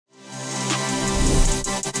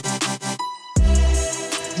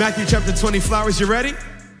Matthew chapter 20, flowers, you ready?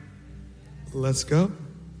 Let's go.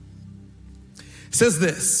 It says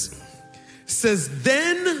this. It says,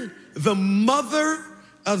 then the mother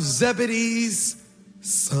of Zebedee's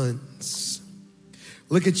sons.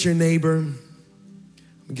 Look at your neighbor. I'm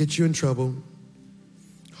gonna get you in trouble.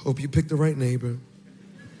 Hope you picked the right neighbor.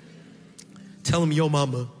 Tell him your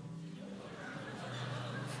mama.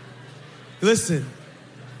 Listen,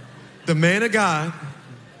 the man of God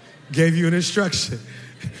gave you an instruction.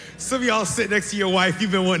 Some of y'all sit next to your wife,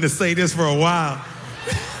 you've been wanting to say this for a while.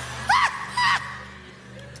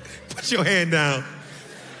 Put your hand down.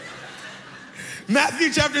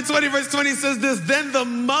 Matthew chapter 20, verse 20 says this, then the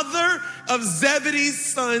mother of Zebedee's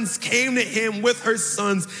sons came to him with her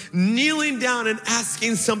sons, kneeling down and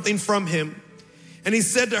asking something from him. And he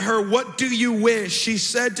said to her, what do you wish? She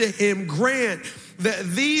said to him, grant that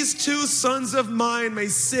these two sons of mine may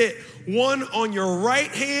sit, one on your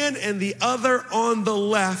right hand and the other on the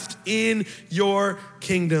left in your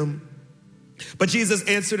kingdom. But Jesus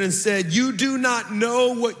answered and said, you do not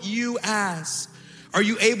know what you ask. Are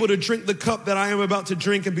you able to drink the cup that I am about to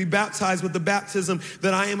drink and be baptized with the baptism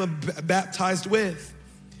that I am baptized with?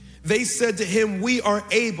 They said to him, we are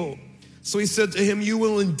able. So he said to him, you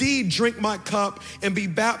will indeed drink my cup and be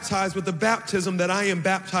baptized with the baptism that I am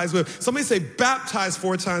baptized with. Somebody say baptized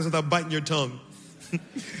 4 times without biting your tongue.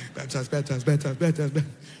 Baptized, baptized, baptized, baptized, baptized.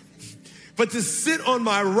 But to sit on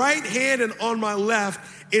my right hand and on my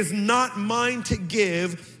left is not mine to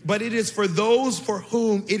give, but it is for those for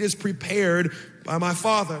whom it is prepared by my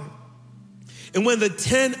Father. And when the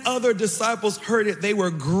 10 other disciples heard it, they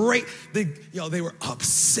were they were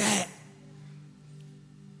upset.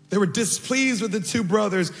 They were displeased with the 2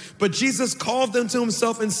 brothers, but Jesus called them to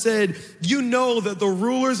himself and said, you know that the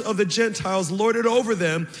rulers of the Gentiles lord it over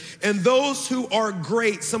them, and those who are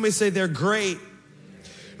great, somebody say they're great.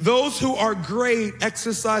 Those who are great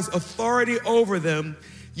exercise authority over them,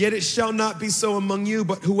 yet it shall not be so among you,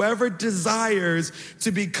 but whoever desires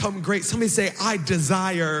to become great, somebody say, I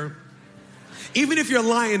desire. Even if you're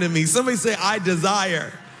lying to me, somebody say, I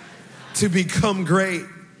desire to become great.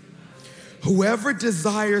 Whoever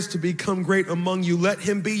desires to become great among you, let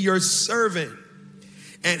him be your servant.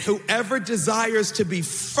 And whoever desires to be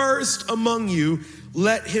first among you,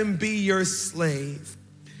 let him be your slave.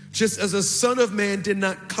 Just as a son of man did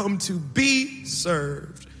not come to be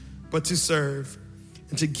served, but to serve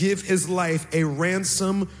and to give his life a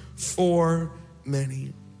ransom for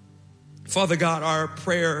many. Father God, our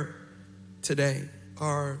prayer today,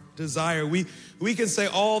 our desire, we can say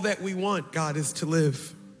all that we want, God, is to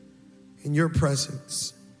live in your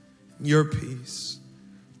presence, in your peace,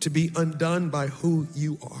 to be undone by who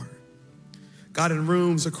you are. God, in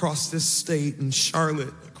rooms across this state, in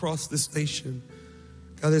Charlotte, across this nation,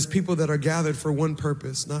 God, there's people that are gathered for one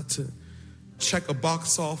purpose, not to check a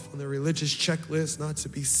box off on the religious checklist, not to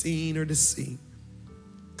be seen or to see.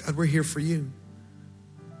 God, we're here for you.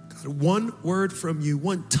 God, one word from you,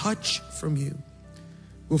 one touch from you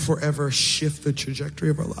will forever shift the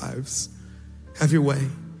trajectory of our lives. Have your way.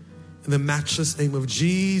 In the matchless name of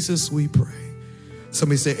Jesus, we pray.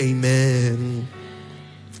 Somebody say amen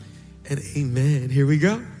and amen. Here we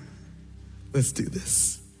go. Let's do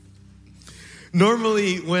this.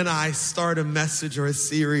 Normally, when I start a message or a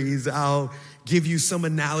series, I'll give you some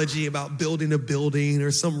analogy about building a building or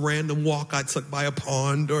some random walk I took by a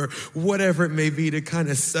pond or whatever it may be to kind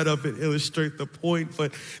of set up and illustrate the point.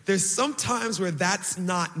 But there's some times where that's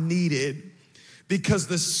not needed because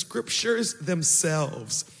the scriptures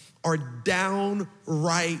themselves are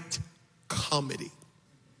downright comedy.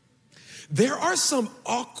 There are some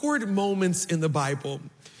awkward moments in the Bible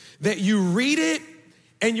that you read it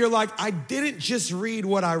and you're like, I didn't just read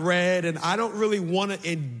what I read and I don't really want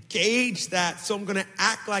to engage that, so I'm going to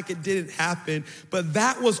act like it didn't happen. But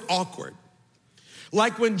that was awkward.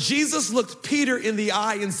 Like when Jesus looked Peter in the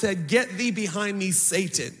eye and said, get thee behind me,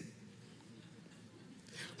 Satan.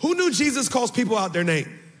 Who knew Jesus calls people out their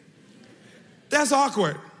name? That's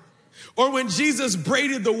awkward. Or when Jesus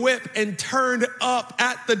braided the whip and turned up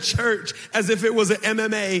at the church as if it was an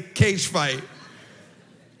MMA cage fight.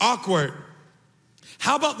 Awkward.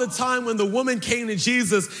 How about the time when the woman came to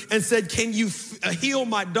Jesus and said, can you heal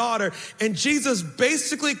my daughter? And Jesus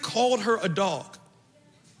basically called her a dog.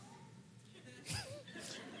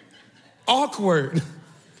 Awkward.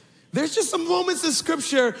 There's just some moments in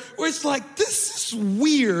scripture where it's like, this is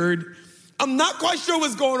weird. I'm not quite sure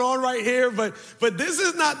what's going on right here, but this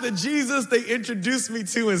is not the Jesus they introduced me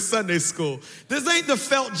to in Sunday school. This ain't the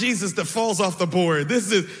felt Jesus that falls off the board.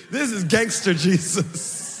 This is gangster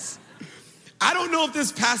Jesus. I don't know if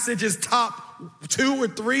this passage is top 2 or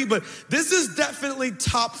 3, but this is definitely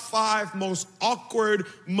top 5 most awkward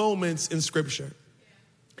moments in Scripture.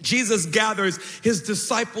 Jesus gathers his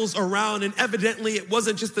disciples around, and evidently it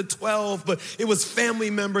wasn't just the 12, but it was family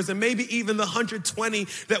members and maybe even the 120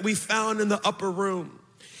 that we found in the upper room.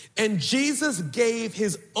 And Jesus gave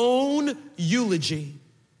his own eulogy.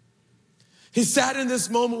 He sat in this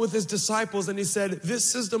moment with his disciples and he said,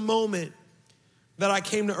 this is the moment that I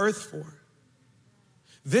came to earth for.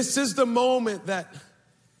 This is the moment that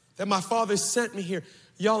my Father sent me here.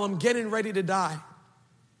 Y'all, I'm getting ready to die.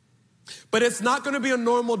 But it's not going to be a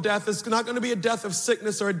normal death. It's not going to be a death of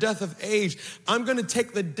sickness or a death of age. I'm going to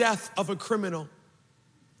take the death of a criminal.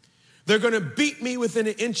 They're going to beat me within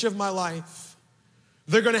an inch of my life.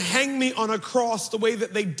 They're going to hang me on a cross the way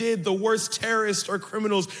that they did the worst terrorists or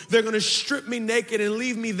criminals. They're going to strip me naked and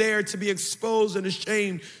leave me there to be exposed and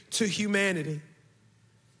ashamed to humanity.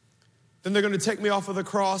 Then they're going to take me off of the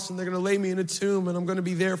cross and they're going to lay me in a tomb, and I'm going to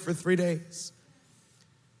be there for 3 days.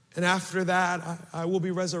 And after that, I will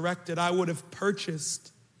be resurrected. I would have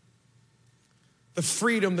purchased the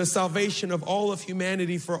freedom, the salvation of all of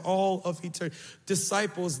humanity for all of eternity.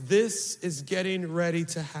 Disciples, this is getting ready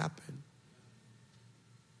to happen.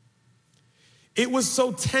 It was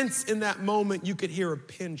so tense in that moment, you could hear a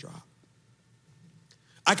pin drop.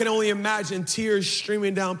 I can only imagine tears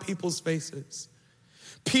streaming down people's faces.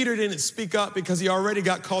 Peter didn't speak up because he already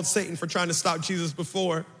got called Satan for trying to stop Jesus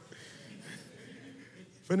before.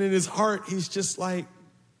 But in his heart, he's just like,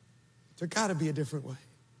 there gotta be a different way.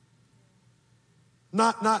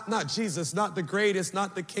 Not Jesus, not the greatest,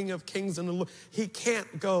 not the King of Kings and the Lord. He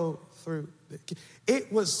can't go through.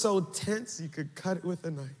 It was so tense, you could cut it with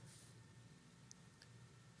a knife.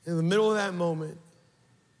 In the middle of that moment,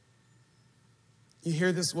 you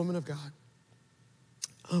hear this woman of God.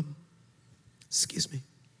 Excuse me.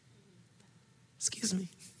 Sorry.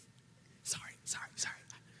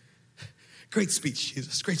 Great speech,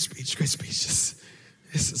 Jesus. Great speech. This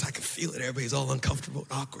is, I can feel it. Everybody's all uncomfortable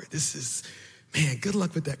and awkward. This is, man, good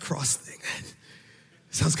luck with that cross thing.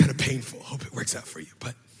 It sounds kind of painful. Hope it works out for you.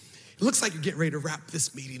 But it looks like you're getting ready to wrap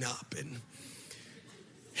this meeting up. And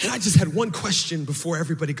I just had one question before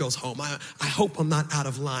everybody goes home. I hope I'm not out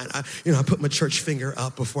of line. I put my church finger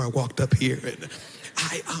up before I walked up here. And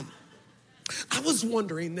I was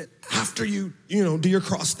wondering that after you do your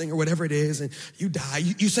cross thing or whatever it is and you die,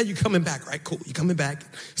 you said you're coming back, right? Cool, you're coming back.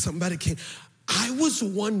 Something about it came. I was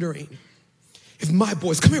wondering if my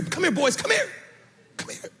boys, come here, boys, come here.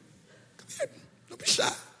 Don't be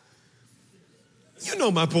shy. You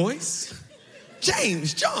know my boys.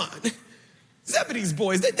 James, John, Zebedee's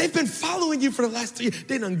boys, they've been following you for the last 3 years.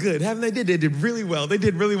 They done good, haven't they? They did really well.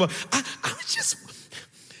 I was just,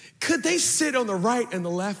 could they sit on the right and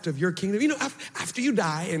the left of your kingdom? After you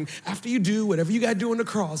die and after you do whatever you got to do on the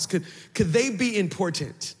cross, could they be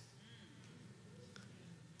important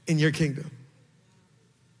in your kingdom?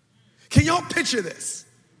 Can y'all picture this?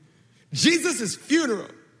 Jesus' funeral,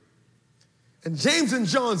 and James and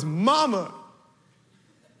John's mama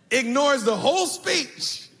ignores the whole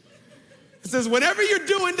speech. It says, whenever you're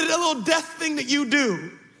doing the little death thing that you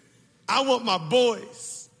do, I want my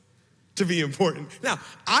boys to be important. Now,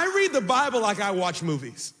 I read the Bible like I watch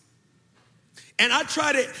movies. And I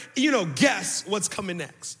try to, guess what's coming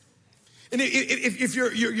next. And if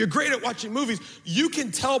you're great at watching movies, you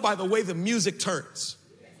can tell by the way the music turns.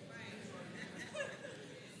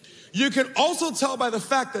 You can also tell by the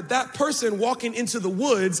fact that person walking into the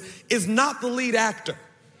woods is not the lead actor.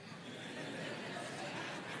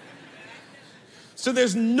 So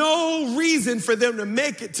there's no reason for them to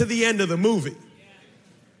make it to the end of the movie.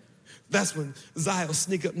 That's when Zai will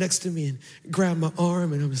sneak up next to me and grab my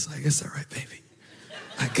arm, and I'm just like, it's all right, baby.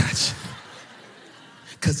 I got you.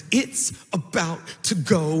 Because it's about to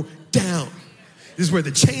go down. This is where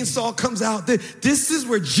the chainsaw comes out. This is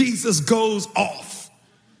where Jesus goes off.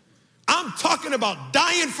 I'm talking about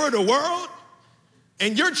dying for the world,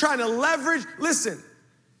 and you're trying to leverage. Listen,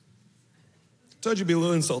 I told you it'd be a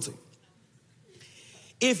little insulting.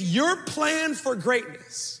 If your plan for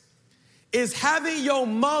greatness is having your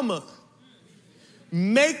mama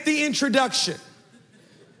make the introduction,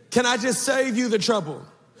 can I just save you the trouble?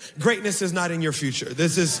 Greatness is not in your future.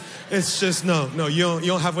 It's just, no, you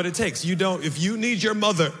don't have what it takes. If you need your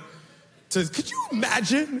mother could you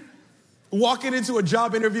imagine walking into a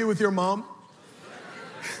job interview with your mom?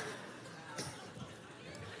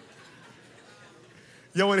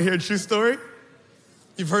 Y'all want to hear a true story?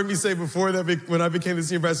 You've heard me say before that when I became the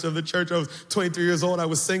senior pastor of the church, I was 23 years old, I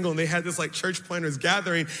was single, and they had this church planners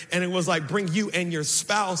gathering, and it was bring you and your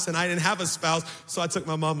spouse, and I didn't have a spouse, so I took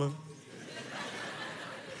my mama.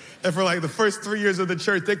 And for like the first 3 years of the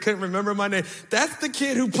church, they couldn't remember my name. That's the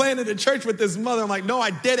kid who planted a church with his mother. I'm like, no,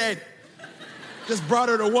 I didn't. Just brought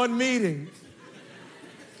her to one meeting.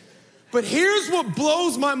 But here's what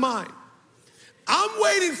blows my mind. I'm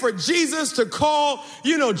waiting for Jesus to call,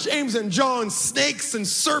 James and John snakes and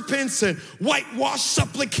serpents and whitewashed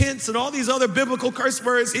supplicants and all these other biblical curse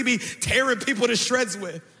words he be tearing people to shreds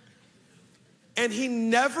with. And he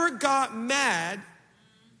never got mad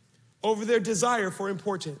over their desire for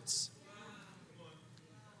importance.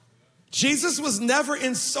 Jesus was never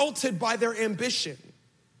insulted by their ambition.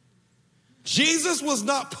 Jesus was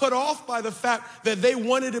not put off by the fact that they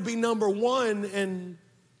wanted to be number one and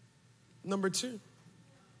number two.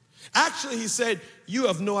 Actually, he said, you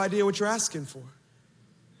have no idea what you're asking for.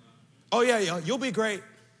 Oh, yeah, you'll be great.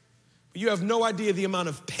 But you have no idea the amount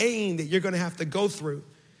of pain that you're going to have to go through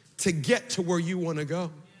to get to where you want to go.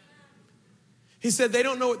 He said they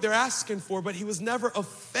don't know what they're asking for, but he was never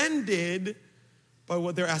offended by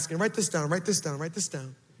what they're asking. Write this down, write this down, write this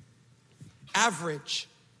down. Average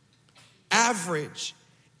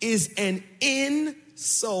is an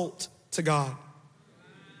insult to God.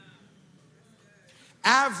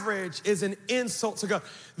 Average is an insult to God.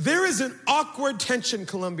 There is an awkward tension,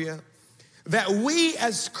 Columbia, that we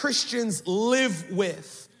as Christians live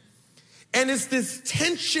with. And it's this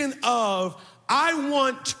tension of, I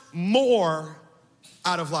want more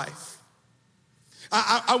out of life.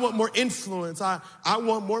 I want more influence. I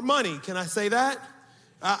want more money. Can I say that?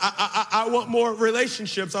 I want more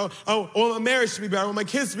relationships. I want my marriage to be better. I want my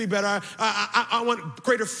kids to be better. I want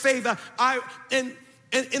greater faith. And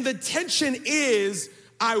the tension is,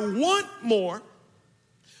 I want more,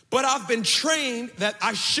 but I've been trained that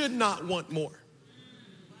I should not want more.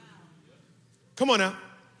 Come on now.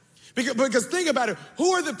 Because think about it.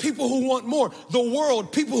 Who are the people who want more? The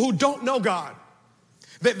world, people who don't know God.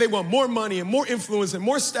 They want more money and more influence and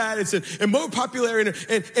more status and more popularity.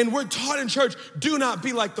 And we're taught in church, do not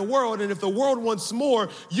be like the world. And if the world wants more,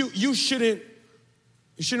 you shouldn't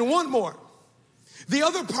want more. The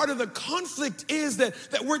other part of the conflict is that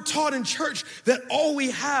we're taught in church that all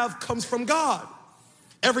we have comes from God.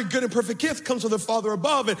 Every good and perfect gift comes from the Father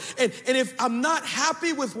above. And if I'm not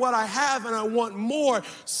happy with what I have and I want more,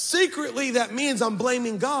 secretly that means I'm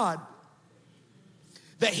blaming God.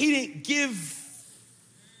 That he didn't give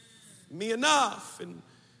me enough. And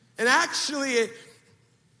actually,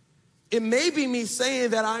 it may be me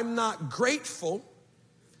saying that I'm not grateful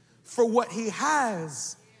for what he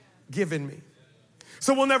has given me.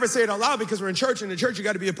 So we'll never say it out loud because we're in church, and in church you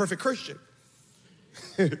got to be a perfect Christian.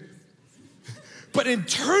 But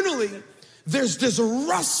internally, there's this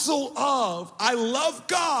wrestle of, I love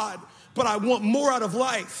God, but I want more out of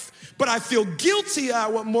life. But I feel guilty I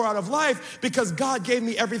want more out of life because God gave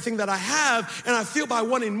me everything that I have, and I feel by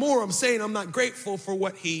wanting more, I'm saying I'm not grateful for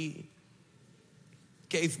what he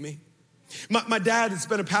gave me. My dad has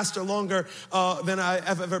been a pastor longer than I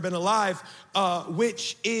have ever been alive,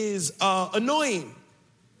 which is annoying.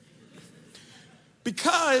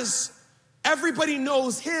 Because everybody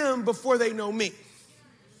knows him before they know me.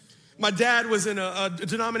 My dad was in a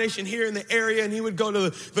denomination here in the area, and he would go to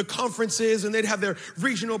the conferences, and they'd have their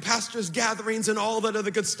regional pastors gatherings and all that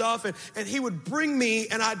other good stuff. And he would bring me,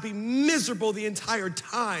 and I'd be miserable the entire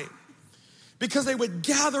time because they would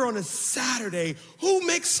gather on a Saturday. Who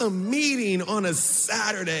makes a meeting on a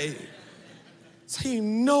Saturday? So you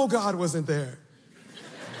know God wasn't there.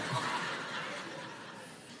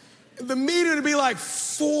 The meeting would be like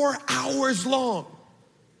 4 hours long.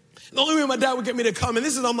 The only way my dad would get me to come, and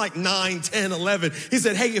I'm like 9, 10, 11. He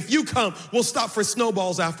said, hey, if you come, we'll stop for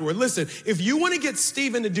snowballs afterward. Listen, if you want to get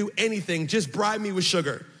Stephen to do anything, just bribe me with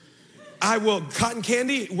sugar. I will. Cotton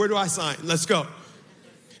candy, where do I sign? Let's go.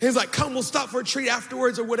 He's like, come, we'll stop for a treat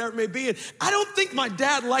afterwards or whatever it may be. And I don't think my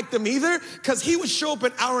dad liked them either because he would show up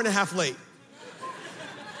an hour and a half late.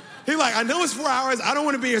 He's like, I know it's 4 hours. I don't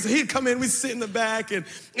want to be here. So he'd come in, we'd sit in the back. And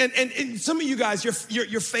some of you guys,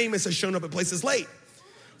 you're famous as showing up at places late.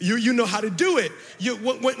 You know how to do it.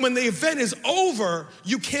 When the event is over,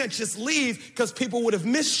 you can't just leave because people would have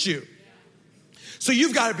missed you. So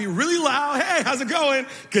you've got to be really loud. Hey, how's it going?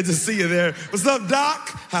 Good to see you there. What's up, Doc?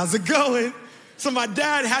 How's it going? So my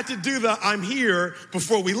dad had to do the I'm here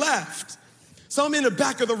before we left. So I'm in the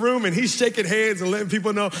back of the room, and he's shaking hands and letting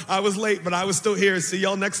people know I was late, but I was still here. See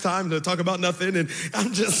y'all next time to talk about nothing. And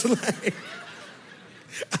I'm just like,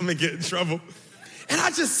 I'm going to get in trouble. And I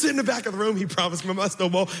just sit in the back of the room. He promised me my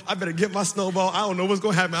snowball. I better get my snowball. I don't know what's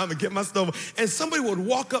going to happen. I'm going to get my snowball. And somebody would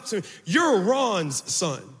walk up to me. You're Ron's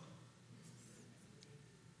son.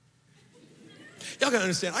 Y'all got to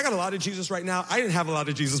understand, I got a lot of Jesus right now. I didn't have a lot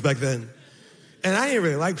of Jesus back then. And I didn't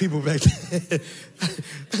really like people back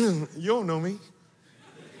then. You don't know me.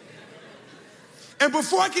 And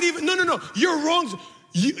before I could even, no, you're wrong.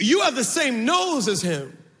 You have the same nose as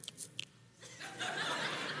him.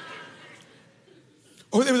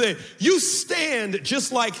 Or they would say, you stand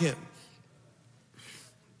just like him.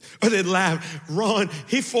 Or they'd laugh. Ron,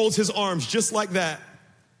 he folds his arms just like that.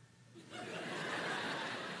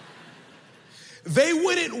 They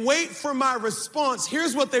wouldn't wait for my response.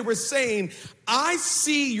 Here's what they were saying. I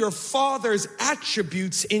see your father's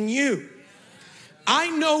attributes in you. I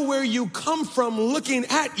know where you come from looking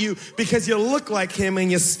at you because you look like him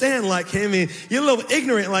and you stand like him and you're a little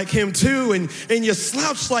ignorant like him too and you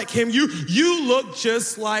slouch like him. You look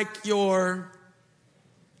just like your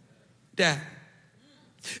dad.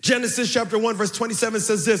 Genesis chapter 1 verse 27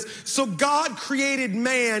 says this. So God created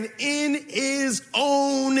man in his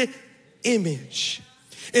own image.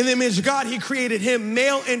 In the image of God, he created him,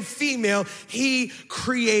 male and female. He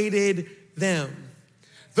created them.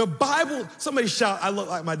 The Bible, somebody shout, I look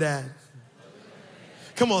like my dad.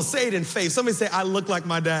 Come on, say it in faith. Somebody say, I look like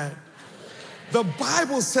my dad. The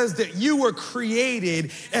Bible says that you were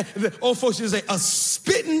created, the old folks used to say, a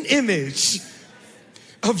spitting image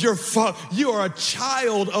of your father. You are a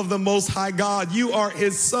child of the Most High God. You are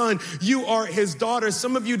his son. You are his daughter.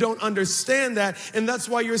 Some of you don't understand that, and that's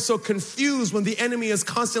why you're so confused when the enemy is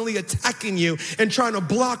constantly attacking you and trying to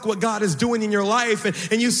block what God is doing in your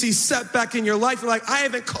life, and you see setback in your life. You're like, I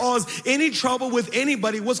haven't caused any trouble with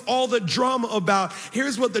anybody. What's all the drama about?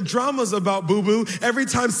 Here's what the drama's about, boo-boo. Every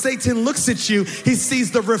time Satan looks at you, he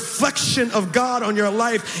sees the reflection of God on your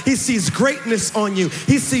life. He sees greatness on you.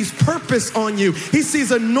 He sees purpose on you. He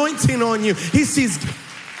sees anointing on you. He sees.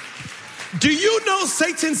 Do you know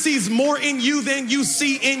Satan sees more in you than you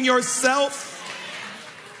see in yourself?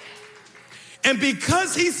 And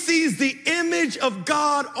because he sees the image of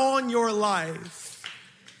God on your life,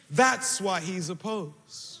 that's why he's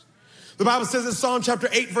opposed. The Bible says in Psalm chapter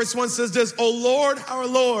 8 verse 1 says this, oh Lord, our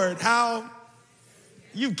Lord, how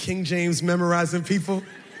you King James memorizing people.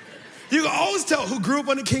 You can always tell who grew up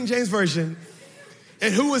on the King James Version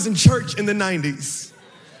and who was in church in the 90s.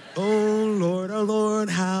 Oh Lord, our Lord,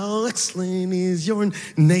 how excellent is your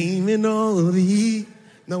name in all of the...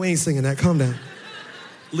 No, we ain't singing that. Calm down.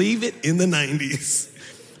 Leave it in the 90s.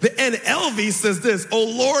 The NLV says this, oh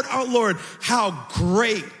Lord, our Lord, how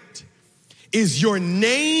great is your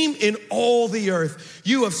name in all the earth.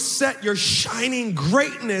 You have set your shining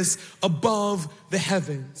greatness above the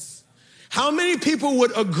heavens. How many people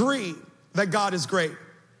would agree that God is great?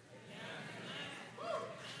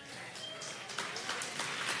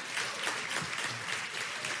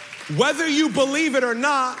 Whether you believe it or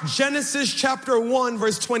not, Genesis chapter 1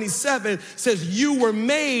 verse 27 says you were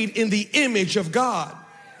made in the image of God,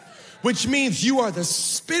 which means you are the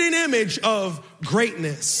spitting image of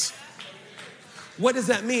greatness. What does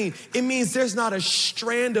that mean? It means there's not a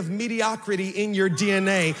strand of mediocrity in your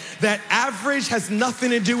DNA, that average has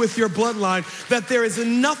nothing to do with your bloodline, that there is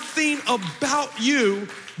nothing about you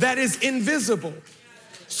that is invisible.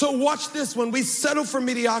 So watch this, when we settle for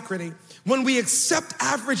mediocrity, when we accept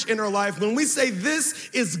average in our life, when we say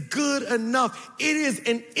this is good enough, it is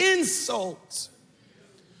an insult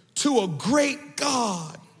to a great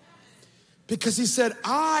God. Because he said,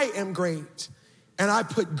 I am great, and I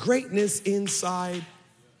put greatness inside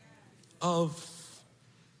of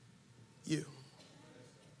you.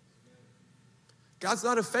 God's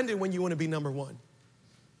not offended when you want to be number one.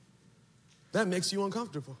 That makes you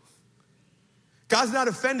uncomfortable. God's not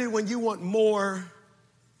offended when you want more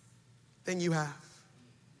than you have.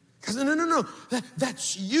 Because no.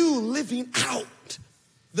 That's you living out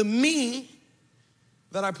the me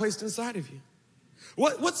that I placed inside of you.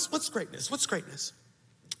 What's greatness? What's greatness?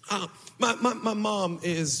 My mom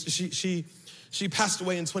is, she passed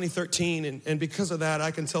away in 2013, and because of that,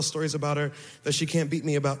 I can tell stories about her that she can't beat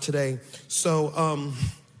me about today. So,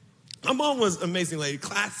 my mom was an amazing lady,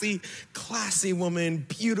 classy woman,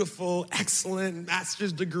 beautiful, excellent,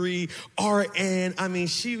 master's degree, RN. I mean,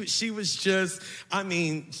 she was just,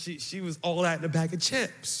 she was all that in a bag of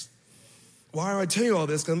chips. Why do I tell you all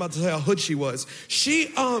this? Because I'm about to tell you how hood she was. She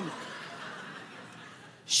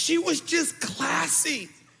was just classy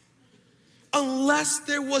unless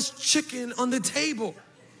there was chicken on the table.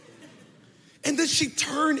 And then she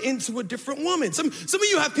turned into a different woman. Some of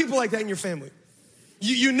you have people like that in your family.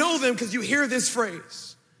 You know them because you hear this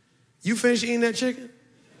phrase. You finished eating that chicken?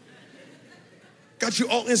 Got you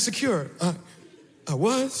all insecure. I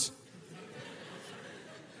was.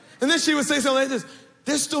 And then she would say something like this.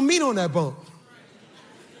 There's still meat on that bone.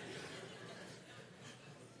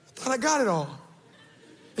 I thought I got it all.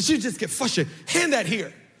 And she'd just get frustrated. Hand that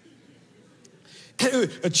here.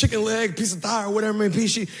 a chicken leg, piece of thigh, or whatever it may be.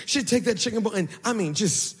 She'd take that chicken bone, and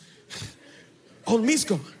just, all the meat's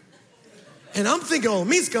gone. And I'm thinking all the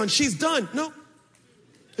meat's gone, she's done. No,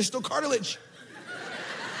 there's still cartilage.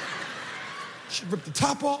 She ripped the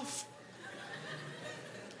top off.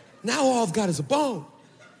 Now all I've got is a bone.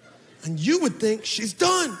 And you would think she's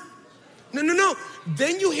done. No.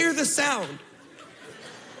 Then you hear the sound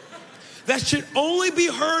that should only be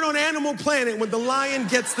heard on Animal Planet when the lion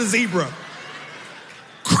gets the zebra.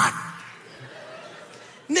 Crack.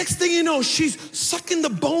 Next thing you know, she's sucking the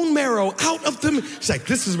bone marrow out of them. She's like,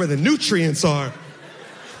 this is where the nutrients are.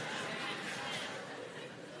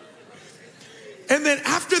 And then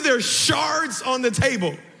after there's shards on the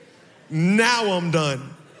table, now I'm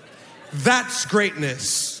done. That's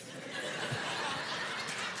greatness.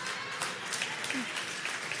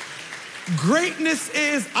 Greatness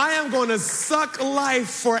is, I am going to suck life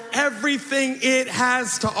for everything it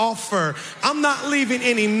has to offer. I'm not leaving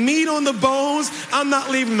any meat on the bones. I'm not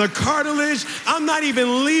leaving the cartilage. I'm not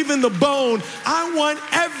even leaving the bone. I want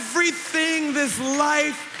everything this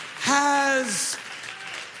life has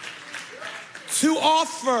to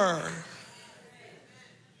offer.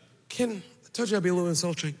 I told you I'd be a little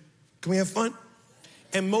insulting. Can we have fun?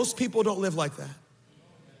 And most people don't live like that.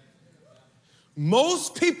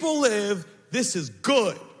 Most people live, this is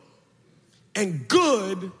good. And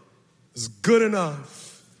good is good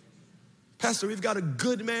enough. Pastor, we've got a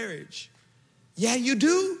good marriage. Yeah, you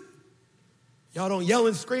do. Y'all don't yell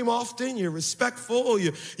and scream often. You're respectful.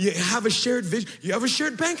 You have a shared vision. You have a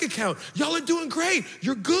shared bank account. Y'all are doing great.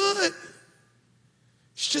 You're good.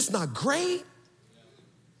 It's just not great.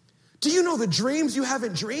 Do you know the dreams you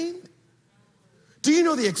haven't dreamed? Do you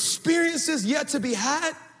know the experiences yet to be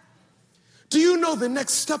had? Do you know the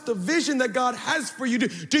next step, the vision that God has for you?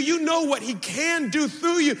 Do you know what he can do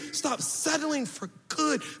through you? Stop settling for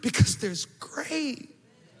good because there's great.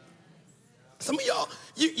 Some of y'all,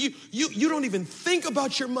 you don't even think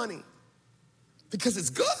about your money because it's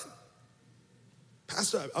good.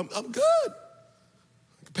 Pastor, I'm good.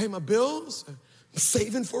 I can pay my bills. I'm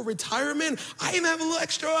saving for retirement. I even have a little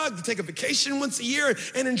extra to take a vacation once a year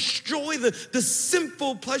and enjoy the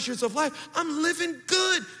simple pleasures of life. I'm living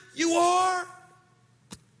good. You are.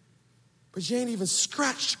 But you ain't even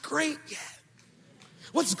scratched great yet.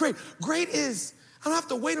 What's great? Great is, I don't have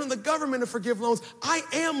to wait on the government to forgive loans. I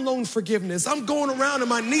am loan forgiveness. I'm going around to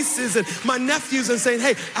my nieces and my nephews and saying,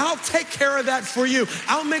 hey, I'll take care of that for you.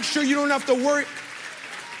 I'll make sure you don't have to worry.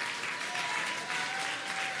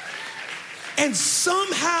 And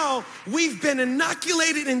somehow we've been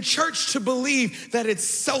inoculated in church to believe that it's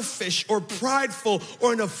selfish or prideful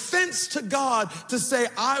or an offense to God to say,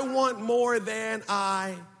 I want more than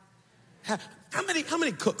I have. How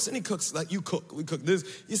many cooks? Any cooks like you cook? We cook this.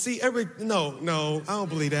 You see, no, I don't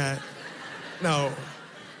believe that. No.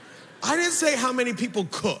 I didn't say how many people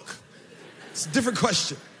cook. It's a different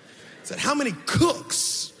question. I said, how many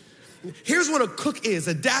cooks? Here's what a cook is,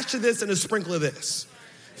 a dash of this and a sprinkle of this.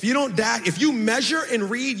 If you measure and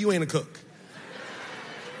read, you ain't a cook.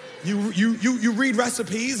 You read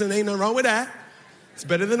recipes and ain't nothing wrong with that. It's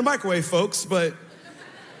better than a microwave, folks, but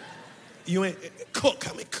you ain't cook.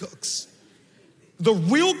 How many cooks? The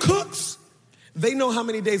real cooks, they know how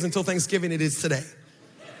many days until Thanksgiving it is today.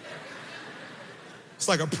 It's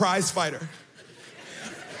like a prize fighter.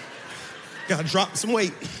 Gotta drop some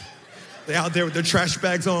weight. They out there with their trash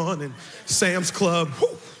bags on and Sam's Club.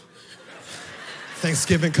 Whew.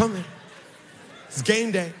 Thanksgiving coming. It's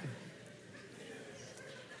game day.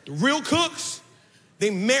 The real cooks,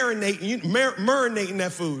 they marinating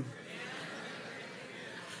that food.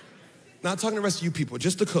 Not talking to the rest of you people,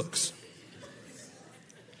 just the cooks.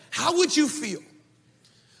 How would you feel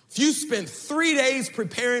if you spent 3 days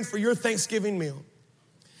preparing for your Thanksgiving meal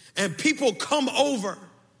and people come over,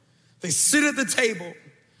 they sit at the table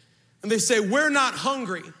and they say, we're not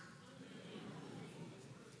hungry.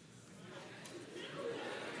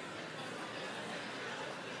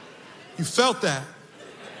 You felt that.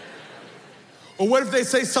 Or what if they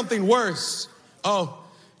say something worse? Oh,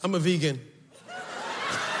 I'm a vegan.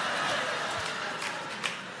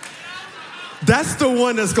 That's the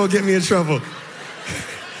one that's gonna get me in trouble.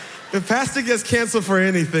 If Pastor gets canceled for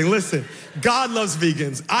anything, listen, God loves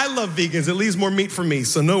vegans. I love vegans. It leaves more meat for me,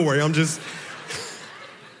 so no worry,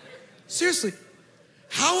 Seriously,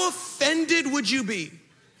 how offended would you be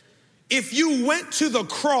if you went to the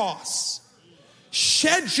cross,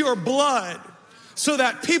 shed your blood so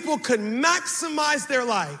that people could maximize their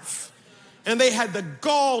life, and they had the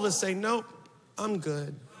gall to say, nope, I'm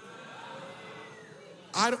good.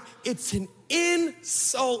 It's an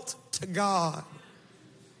insult to God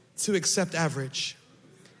to accept average.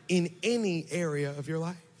 in any area of your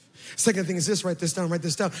life. Second thing is this, write this down.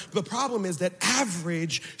 The problem is that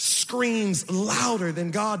average screams louder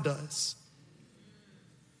than God does.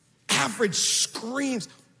 Average screams.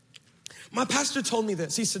 My pastor told me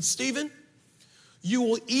this. He said, Stephen, you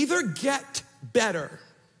will either get better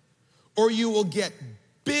or you will get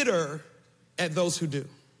bitter at those who do.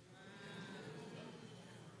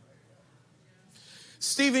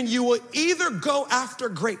 Stephen, you will either go after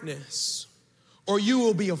greatness or you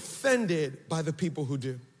will be offended by the people who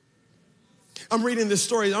do. I'm reading this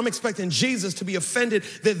story. I'm expecting Jesus to be offended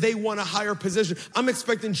that they want a higher position. I'm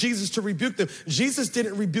expecting Jesus to rebuke them. Jesus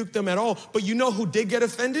didn't rebuke them at all. But you know who did get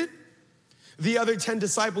offended? The other 10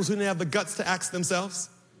 disciples who didn't have the guts to ask themselves.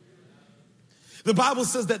 The Bible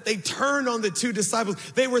says that they turned on the 2 disciples.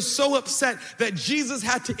 They were so upset that Jesus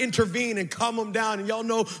had to intervene and calm them down. And y'all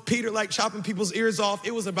know Peter like chopping people's ears off.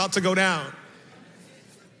 It was about to go down.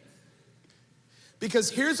 Because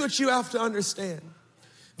here's what you have to understand.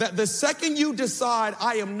 That the second you decide,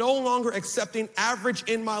 I am no longer accepting average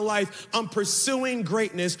in my life, I'm pursuing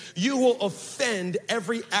greatness, you will offend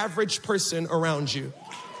every average person around you.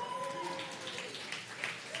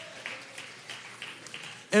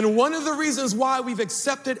 And one of the reasons why we've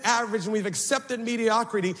accepted average and we've accepted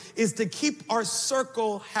mediocrity is to keep our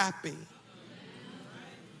circle happy.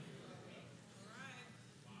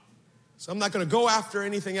 So I'm not going to go after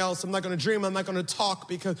anything else. I'm not going to dream. I'm not going to talk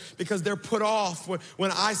because they're put off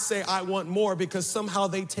when I say I want more because somehow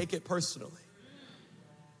they take it personally.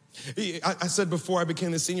 I said before I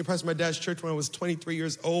became the senior pastor of my dad's church when I was 23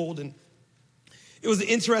 years old, and it was an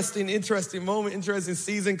interesting moment, interesting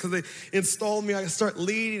season because they installed me. I started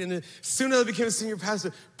leading, and as soon as I became a senior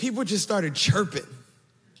pastor, people just started chirping.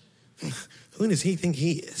 Who does he think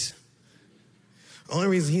he is? The only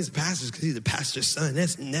reason he's a pastor is because he's a pastor's son.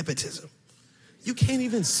 That's nepotism. You can't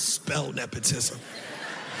even spell nepotism.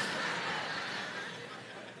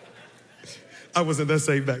 I wasn't that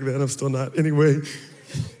saved back then. I'm still not. Anyway,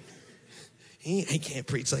 he can't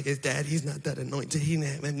preach like his dad. He's not that anointed.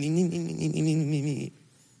 And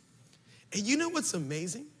you know what's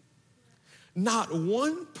amazing? Not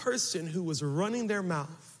one person who was running their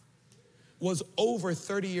mouth was over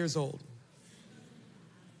 30 years old.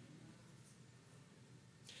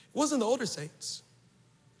 It wasn't the older saints.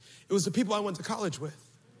 It was the people I went to college with.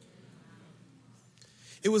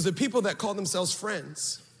 It was the people that called themselves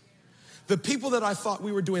friends. The people that I thought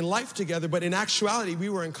we were doing life together, but in actuality, we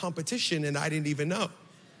were in competition and I didn't even know.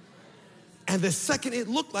 And the second it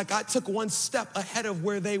looked like I took one step ahead of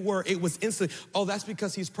where they were, it was instantly, oh, that's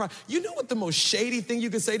because he's proud. You know what the most shady thing you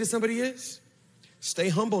can say to somebody is? Stay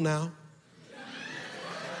humble now.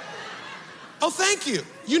 Oh, thank you.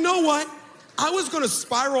 You know what? I was going to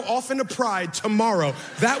spiral off into pride tomorrow.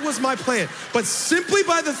 That was my plan. But simply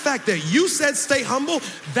by the fact that you said stay humble,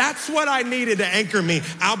 that's what I needed to anchor me.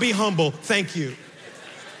 I'll be humble. Thank you.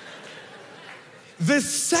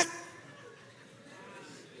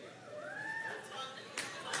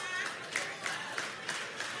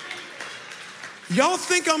 Y'all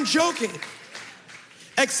think I'm joking,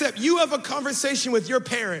 except you have a conversation with your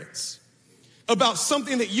parents about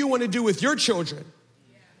something that you want to do with your children.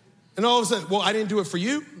 And all of a sudden, well, I didn't do it for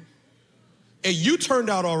you. And you turned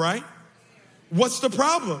out all right. What's the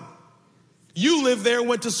problem? You lived there,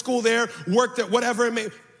 went to school there, worked at whatever it may.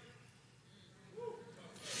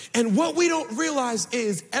 And what we don't realize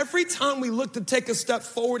is every time we look to take a step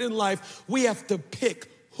forward in life, we have to pick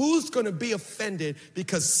who's going to be offended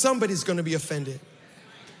because somebody's going to be offended.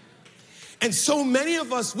 And so many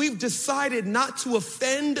of us, we've decided not to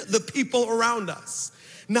offend the people around us,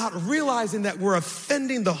 not realizing that we're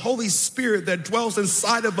offending the Holy Spirit that dwells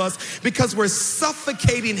inside of us because we're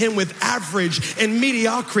suffocating him with average and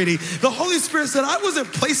mediocrity. The Holy Spirit said, I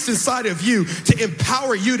wasn't placed inside of you to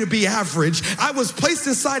empower you to be average. I was placed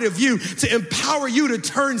inside of you to empower you to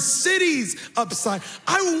turn cities upside.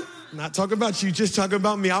 I'm not talking about you, just talking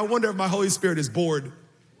about me. I wonder if my Holy Spirit is bored.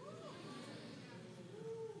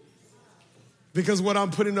 Because what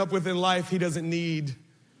I'm putting up with in life, he doesn't need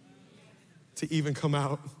to even come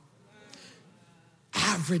out.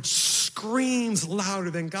 Average screams louder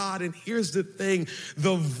than God. And here's the thing.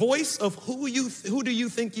 The voice of who do you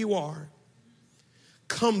think you are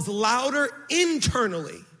comes louder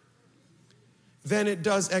internally than it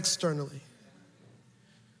does externally.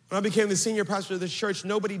 When I became the senior pastor of this church,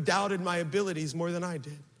 nobody doubted my abilities more than I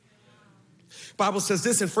did. Bible says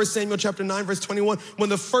this in 1 Samuel chapter 9, verse 21. When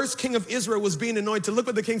the first king of Israel was being anointed, look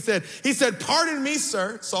what the king said. He said, pardon me,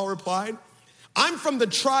 sir, Saul replied. I'm from the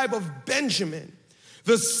tribe of Benjamin.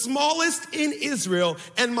 the smallest in Israel,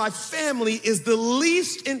 and my family is the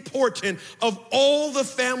least important of all the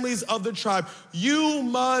families of the tribe. You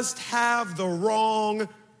must have the wrong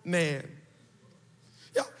man.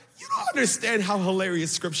 Yeah, you don't understand how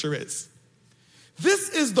hilarious scripture is. This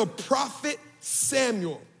is the prophet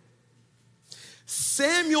Samuel.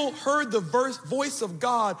 Samuel heard the voice of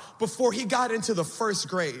God before he got into the first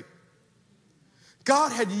grade.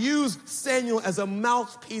 God had used Samuel as a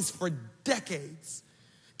mouthpiece for decades.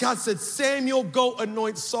 God said, Samuel, go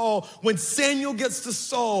anoint Saul. When Samuel gets to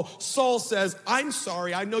Saul, Saul says, I'm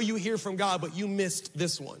sorry, I know you hear from God, but you missed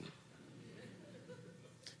this one.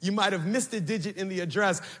 You might have missed a digit in the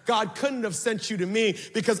address. God couldn't have sent you to me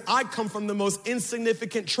because I come from the most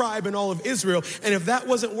insignificant tribe in all of Israel. And if that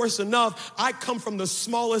wasn't worse enough, I come from the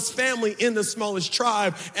smallest family in the smallest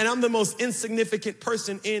tribe, and I'm the most insignificant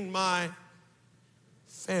person in my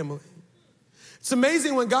family. It's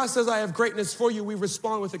amazing when God says, I have greatness for you, we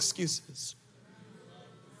respond with excuses.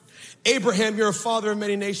 Abraham, you're a father of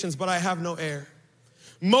many nations, but I have no heir.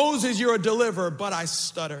 Moses, you're a deliverer, but I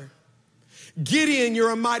stutter. Gideon, you're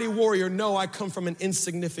a mighty warrior. No, I come from an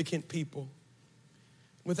insignificant people.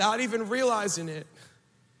 Without even realizing it,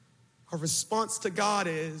 our response to God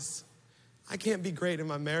is, I can't be great in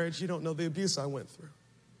my marriage. You don't know the abuse I went through.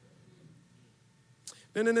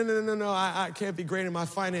 No, I can't be great in my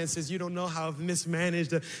finances. You don't know how I've mismanaged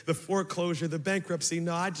the foreclosure, the bankruptcy.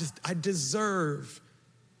 No, I deserve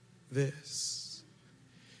this.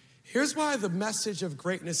 Here's why the message of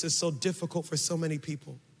greatness is so difficult for so many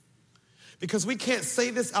people. Because we can't say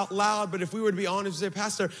this out loud, but if we were to be honest and say,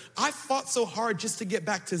 Pastor, I fought so hard just to get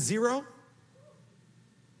back to zero.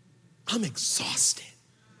 I'm exhausted.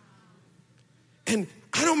 And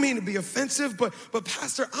I don't mean to be offensive, but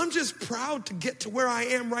Pastor, I'm just proud to get to where I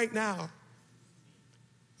am right now.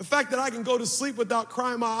 The fact that I can go to sleep without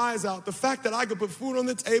crying my eyes out. The fact that I can put food on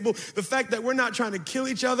the table. The fact that we're not trying to kill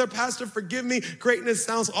each other. Pastor, forgive me. Greatness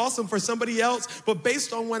sounds awesome for somebody else. But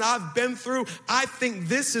based on what I've been through, I think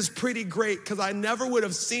this is pretty great because I never would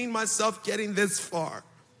have seen myself getting this far.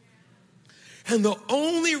 And the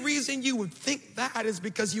only reason you would think that is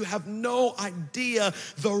because you have no idea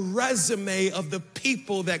the resume of the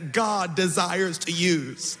people that God desires to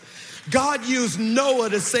use. God used Noah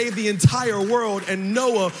to save the entire world, and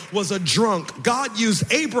Noah was a drunk. God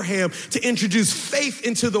used Abraham to introduce faith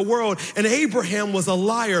into the world, and Abraham was a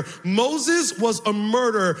liar. Moses was a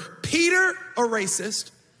murderer. Peter, a racist.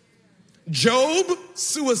 Job,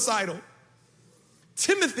 suicidal.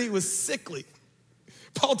 Timothy was sickly.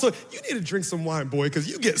 Paul told, you need to drink some wine, boy, because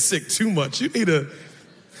you get sick too much. You need to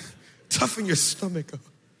toughen your stomach up.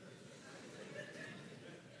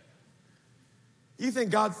 You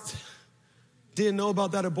think God didn't know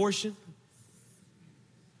about that abortion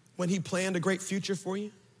when he planned a great future for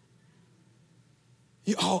you?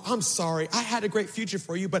 Oh, I'm sorry. I had a great future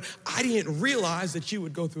for you, but I didn't realize that you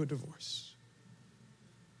would go through a divorce.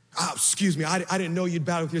 Oh, excuse me, I didn't know you'd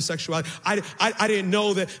battle with your sexuality. I didn't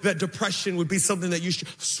know that depression would be something that you should.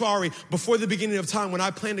 Sorry, before the beginning of time, when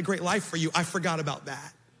I planned a great life for you, I forgot about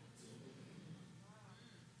that.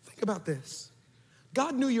 Think about this.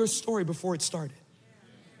 God knew your story before it started.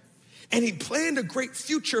 And he planned a great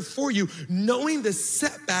future for you, knowing the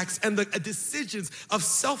setbacks and the decisions of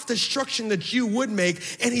self-destruction that you would make.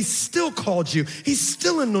 And he still called you. He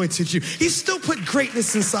still anointed you. He still put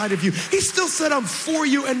greatness inside of you. He still said, I'm for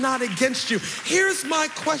you and not against you. Here's my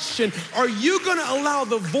question. Are you going to allow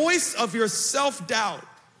the voice of your self-doubt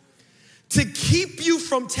to keep you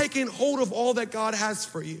from taking hold of all that God has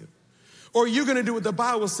for you? Or are you going to do what the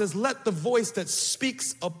Bible says? Let the voice that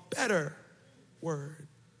speaks a better word.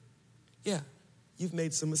 Yeah, you've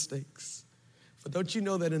made some mistakes. But don't you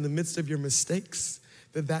know that in the midst of your mistakes,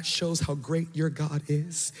 that shows how great your God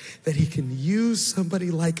is? That he can use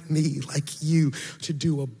somebody like me, like you, to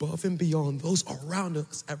do above and beyond those around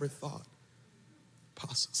us ever thought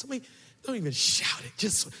possible. Somebody, don't even shout it.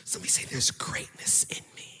 Just somebody say, there's greatness in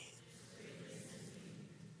me.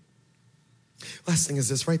 Last thing is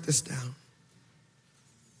this, write this down.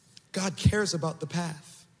 God cares about the path.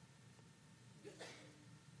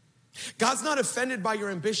 God's not offended by your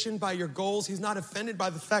ambition, by your goals. He's not offended by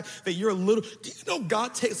the fact that you're a little. Do you know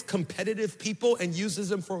God takes competitive people and uses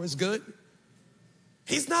them for his good?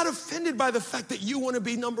 He's not offended by the fact that you want to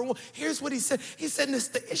be number one. Here's what he said. He said,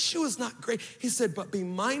 the issue is not great. He said, but be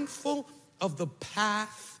mindful of the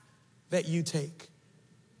path that you take.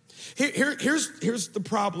 Here's the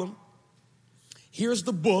problem. Here's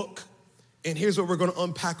the book. And here's what we're going to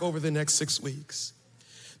unpack over the next 6 weeks.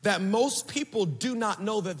 That most people do not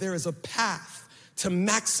know that there is a path to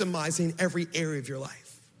maximizing every area of your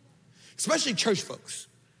life, especially church folks.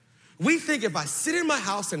 We think if I sit in my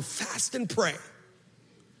house and fast and pray,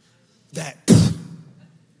 that, let's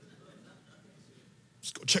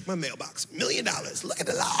go check my mailbox, $1 million, look at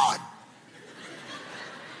the Lord.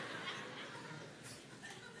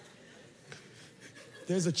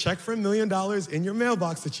 There's a check for $1 million in your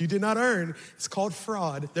mailbox that you did not earn. It's called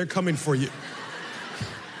fraud. They're coming for you.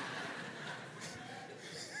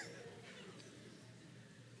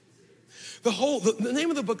 The name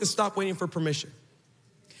of the book is Stop Waiting for Permission.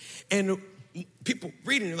 And people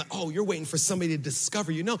reading it, like, oh, you're waiting for somebody to discover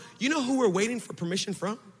you. No, you know who we're waiting for permission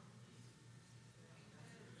from?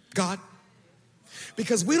 God.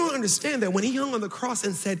 Because we don't understand that when he hung on the cross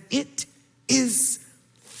and said, it is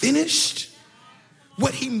finished,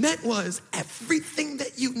 what he meant was everything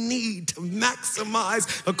that you need to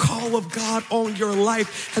maximize the call of God on your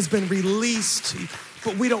life has been released.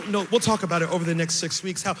 But we don't know. We'll talk about it over the next 6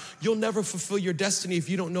 weeks, how you'll never fulfill your destiny if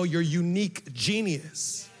you don't know your unique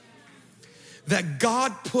genius. That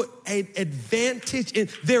God put an advantage in.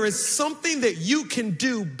 There is something that you can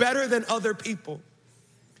do better than other people.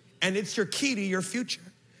 And it's your key to your future.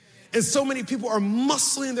 And so many people are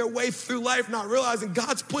muscling their way through life, not realizing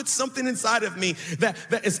God's put something inside of me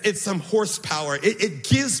it's some horsepower. It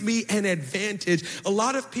gives me an advantage. A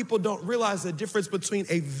lot of people don't realize the difference between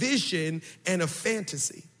a vision and a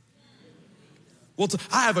fantasy. Well,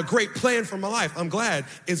 I have a great plan for my life. I'm glad.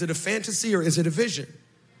 Is it a fantasy or is it a vision?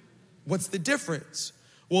 What's the difference?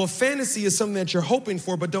 Well, a fantasy is something that you're hoping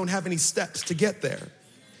for but don't have any steps to get there.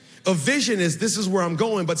 A vision is, this is where I'm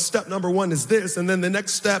going, but step number one is this, and then the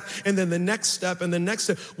next step, and then the next step, and the next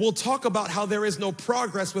step. We'll talk about how there is no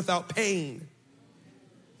progress without pain.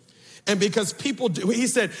 And because people do, he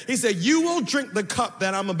said, you will drink the cup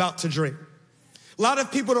that I'm about to drink. A lot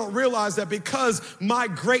of people don't realize that because my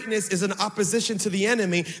greatness is in opposition to the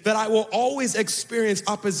enemy, that I will always experience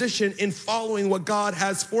opposition in following what God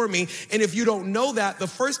has for me. And if you don't know that, the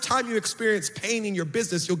first time you experience pain in your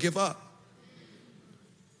business, you'll give up.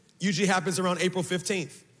 Usually happens around April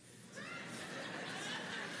 15th.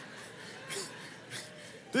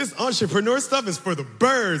 This entrepreneur stuff is for the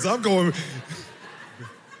birds. I'm going.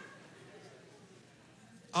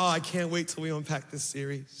 Oh, I can't wait till we unpack this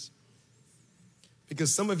series.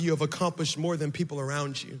 Because some of you have accomplished more than people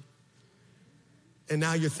around you. And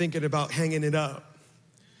now you're thinking about hanging it up.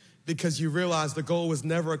 Because you realize the goal was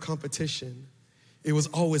never a competition. It was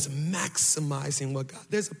always maximizing what God.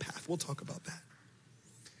 There's a path. We'll talk about that.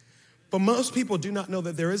 But most people do not know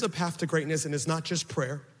that there is a path to greatness, and it's not just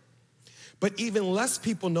prayer. But even less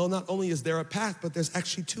people know not only is there a path, but there's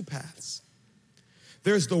actually two paths.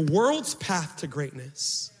 There's the world's path to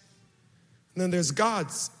greatness, and then there's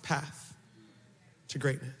God's path to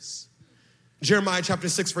greatness. Jeremiah chapter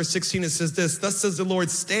 6, verse 16, it says this, thus says the Lord,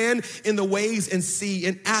 stand in the ways and see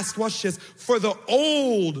and ask, watch this, for the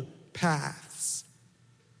old paths,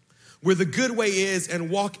 where the good way is, and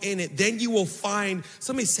walk in it. Then you will find,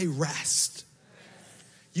 somebody say rest.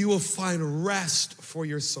 You will find rest for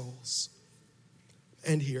your souls.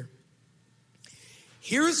 And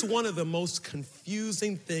here's one of the most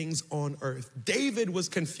confusing things on earth. David was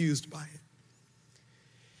confused by it.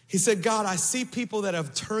 He said, God, I see people that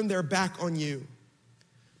have turned their back on you,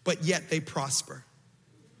 but yet they prosper.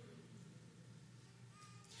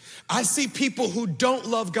 I see people who don't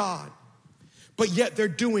love God, but yet they're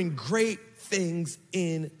doing great things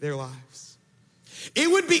in their lives.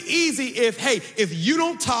 It would be easy if you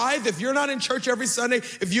don't tithe, if you're not in church every Sunday,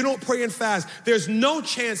 if you don't pray and fast, there's no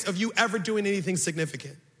chance of you ever doing anything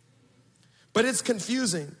significant. But it's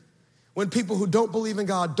confusing when people who don't believe in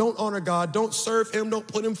God, don't honor God, don't serve him, don't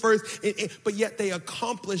put him first, but yet they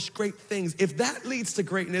accomplish great things. If that leads to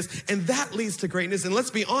greatness and that leads to greatness, and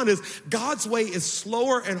let's be honest, God's way is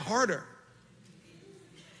slower and harder.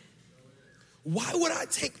 Why would I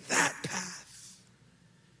take that path?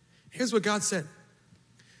 Here's what God said.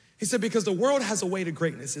 He said, because the world has a way to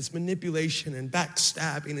greatness. It's manipulation and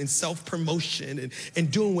backstabbing and self-promotion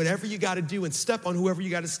and doing whatever you got to do and step on whoever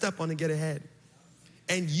you got to step on to get ahead.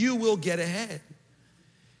 And you will get ahead.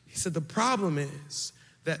 He said, the problem is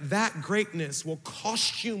that greatness will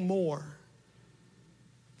cost you more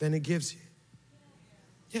than it gives you.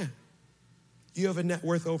 Yeah. You have a net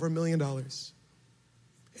worth over $1 million.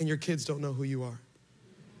 And your kids don't know who you are.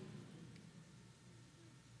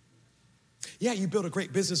 Yeah, you built a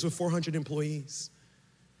great business with 400 employees.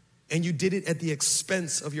 And you did it at the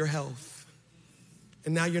expense of your health.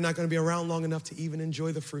 And now you're not going to be around long enough to even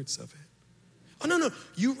enjoy the fruits of it. Oh, no.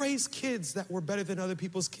 You raised kids that were better than other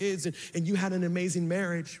people's kids. And you had an amazing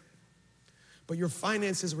marriage. But your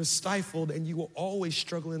finances were stifled, and you will always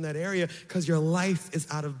struggle in that area because your life is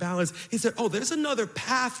out of balance. He said, there's another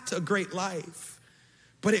path to a great life.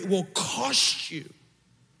 but it will cost you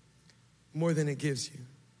more than it gives you.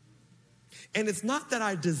 And it's not that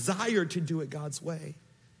I desire to do it God's way.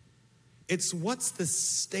 It's what's the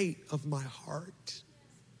state of my heart.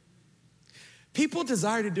 People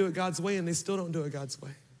desire to do it God's way and they still don't do it God's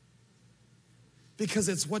way. Because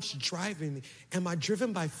it's what's driving me. Am I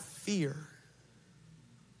driven by fear?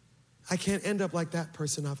 I can't end up like that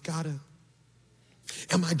person. I've got to.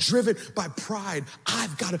 Am I driven by pride? I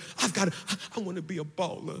want to be a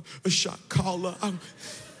baller, a shot caller. Am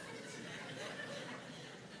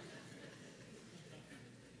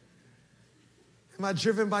I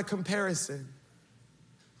driven by comparison?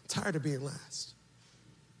 I'm tired of being last.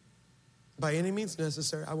 By any means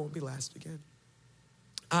necessary, I won't be last again.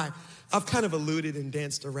 I've kind of alluded and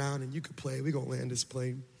danced around, and you could play. We're going to land this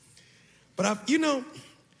plane. But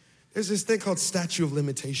there's this thing called statute of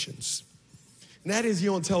limitations. And that is you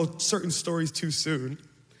don't tell certain stories too soon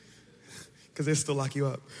because they still lock you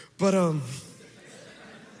up. But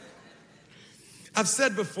I've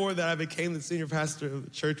said before that I became the senior pastor of the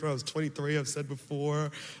church when I was 23. I've said before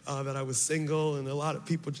that I was single, and a lot of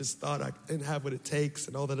people just thought I didn't have what it takes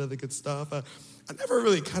and all that other good stuff. I never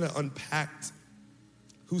really kind of unpacked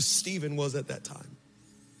who Stephen was at that time.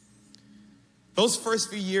 Those first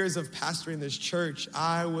few years of pastoring this church,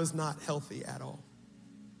 I was not healthy at all.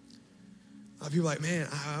 People are like, man,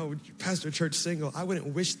 I would pastor a church single. I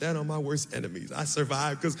wouldn't wish that on my worst enemies. I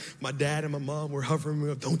survived because my dad and my mom were hovering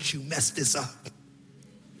me up. Don't you mess this up.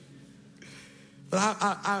 But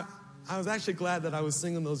I was actually glad that I was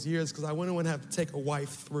single in those years because I wouldn't want to have to take a wife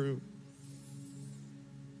through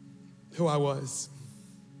who I was.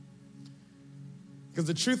 Because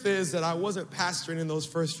the truth is that I wasn't pastoring in those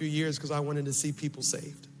first few years because I wanted to see people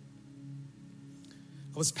saved.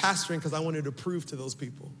 I was pastoring because I wanted to prove to those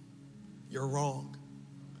people, you're wrong.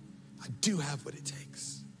 I do have what it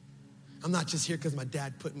takes. I'm not just here because my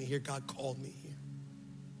dad put me here. God called me here.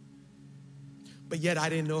 But yet I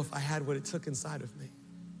didn't know if I had what it took inside of me.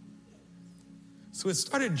 So it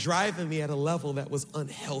started driving me at a level that was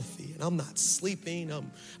unhealthy. And I'm not sleeping.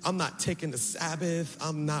 I'm not taking the Sabbath.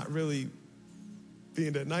 I'm not really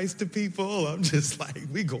being that nice to people. I'm just like,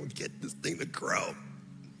 we gonna get this thing to grow.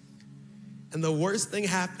 And the worst thing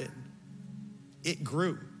happened. It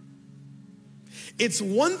grew. It's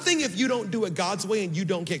one thing if you don't do it God's way and you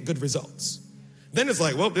don't get good results. Then it's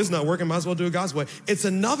like, well, this is not working, might as well do it God's way. It's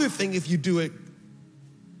another thing if you do it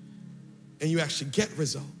and you actually get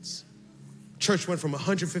results. Church went from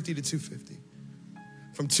 150 to 250,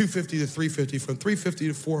 from 250 to 350, from 350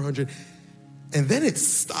 to 400, and then it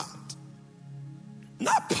stopped.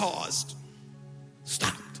 Not paused,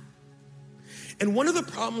 stopped. And one of the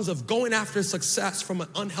problems of going after success from an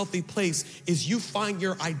unhealthy place is you find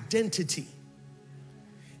your identity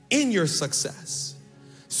in your success.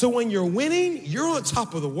 So when you're winning, you're on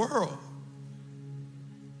top of the world.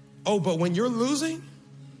 Oh, but when you're losing,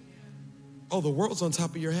 the world's on top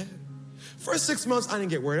of your head. First 6 months, I didn't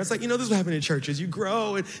get worried. I was like, this is what happened in churches. You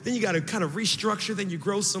grow, and then you got to kind of restructure, then you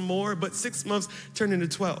grow some more. But 6 months turned into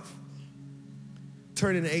 12,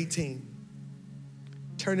 turned into 18,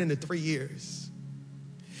 turned into 3 years.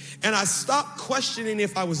 And I stopped questioning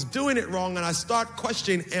if I was doing it wrong, and I started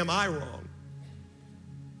questioning, am I wrong?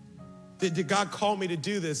 Did God call me to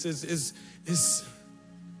do this? I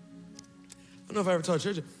don't know if I ever told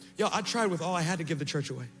church. I tried with all I had to give the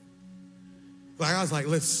church away. Like I was like,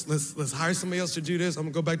 let's hire somebody else to do this. I'm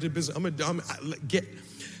gonna go back to the business.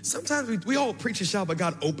 Sometimes we all preach and shout about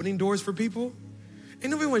God opening doors for people.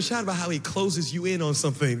 Ain't nobody want to shout about how he closes you in on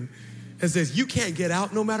something and says, you can't get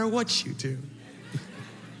out no matter what you do.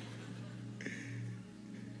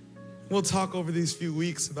 We'll talk over these few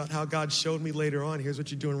weeks about how God showed me later on, here's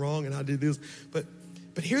what you're doing wrong and I did this. But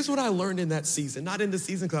here's what I learned in that season. Not in the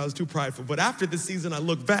season because I was too prideful, but after the season I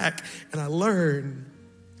look back and I learned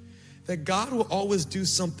that God will always do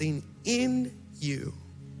something in you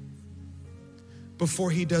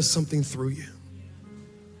before he does something through you.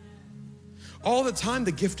 All the time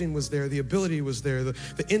the gifting was there, the ability was there,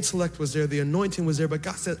 the intellect was there, the anointing was there, but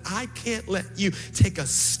God said, I can't let you take a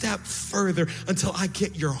step further until I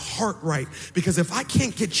get your heart right. Because if I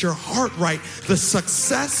can't get your heart right, the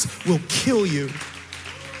success will kill you.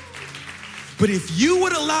 But if you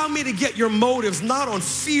would allow me to get your motives, not on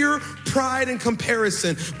fear, pride, and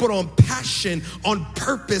comparison, but on passion, on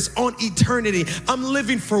purpose, on eternity, I'm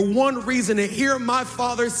living for one reason, to hear my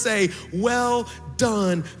Father say, well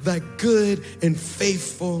done, thy good and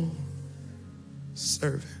faithful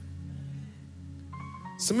servant.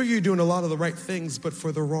 Some of you are doing a lot of the right things, but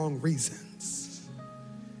for the wrong reasons.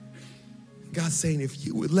 God's saying, if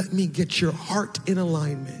you would let me get your heart in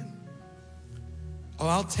alignment, Oh,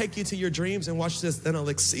 I'll take you to your dreams, and watch this, then I'll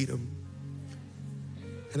exceed them.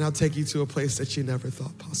 And I'll take you to a place that you never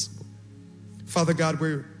thought possible. Father God,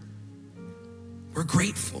 we're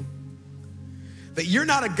grateful that you're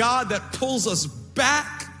not a God that pulls us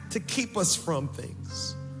back to keep us from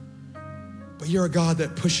things, but you're a God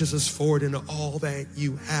that pushes us forward into all that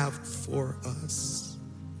you have for us.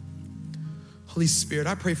 Holy Spirit,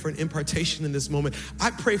 I pray for an impartation in this moment. I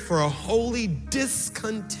pray for a holy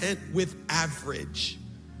discontent with average.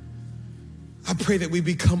 I pray that we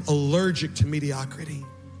become allergic to mediocrity.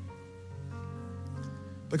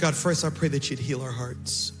 But God, first I pray that you'd heal our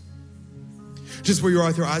hearts. Just where you are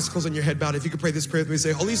with your eyes closed and your head bowed, if you could pray this prayer with me,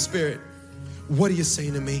 say, Holy Spirit, what are you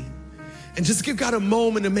saying to me? And just give God a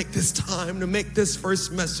moment to make this time, to make this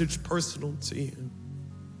first message personal to you.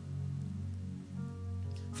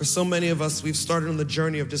 For so many of us, we've started on the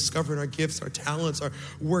journey of discovering our gifts, our talents, our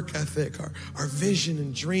work ethic, our vision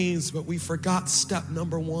and dreams, but we forgot step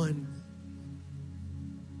number one.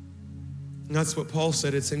 And that's what Paul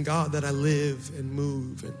said, it's in God that I live and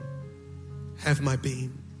move and have my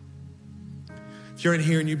being. If you're in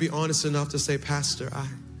here and you'd be honest enough to say, Pastor,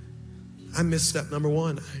 I missed step number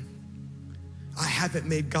one. I haven't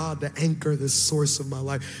made God the anchor, the source of my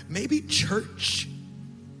life. Maybe church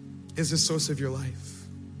is the source of your life,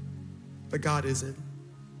 but God isn't.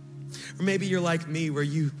 Or maybe you're like me where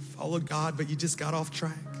you followed God, but you just got off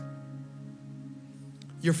track.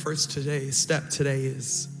 Your first step today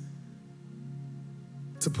is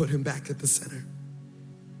to put him back at the center.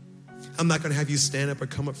 I'm not gonna have you stand up or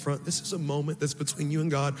come up front. This is a moment that's between you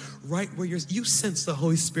and God, right where you sense the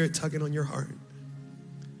Holy Spirit tugging on your heart.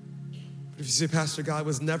 But if you say, Pastor, God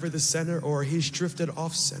was never the center or he's drifted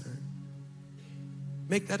off center,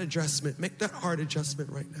 make that adjustment, make that heart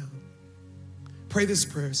adjustment right now. Pray this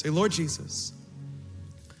prayer, say, Lord Jesus,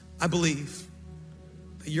 I believe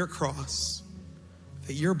that your cross,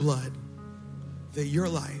 that your blood, that your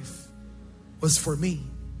life was for me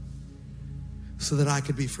so that I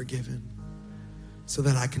could be forgiven, so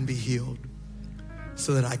that I can be healed,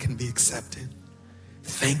 so that I can be accepted.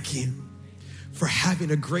 Thank you for having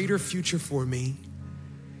a greater future for me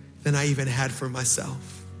than I even had for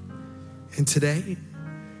myself. And today,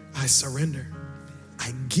 I surrender.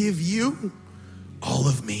 I give you all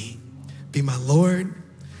of me. Be my Lord,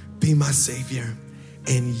 be my Savior,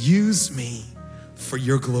 and use me for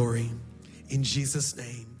your glory. In Jesus'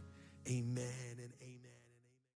 name, amen.